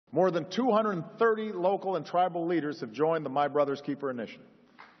More than 230 local and tribal leaders have joined the My Brother's Keeper initiative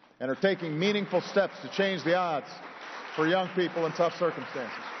and are taking meaningful steps to change the odds for young people in tough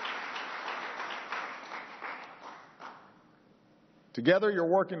circumstances. Together, you're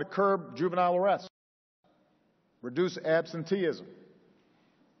working to curb juvenile arrests, reduce absenteeism,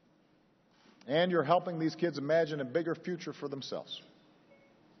 and you're helping these kids imagine a bigger future for themselves.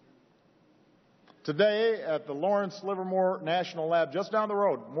 Today, at the Lawrence Livermore National Lab, just down the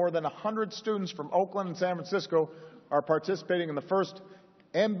road, more than 100 students from Oakland and San Francisco are participating in the first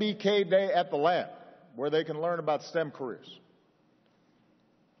MBK Day at the lab, where they can learn about STEM careers.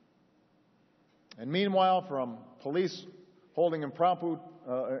 And meanwhile, from police holding impromptu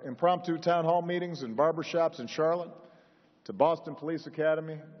town hall meetings in barbershops in Charlotte, to Boston Police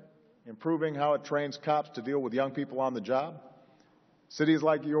Academy, improving how it trains cops to deal with young people on the job, cities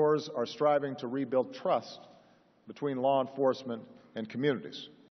like yours are striving to rebuild trust between law enforcement and communities.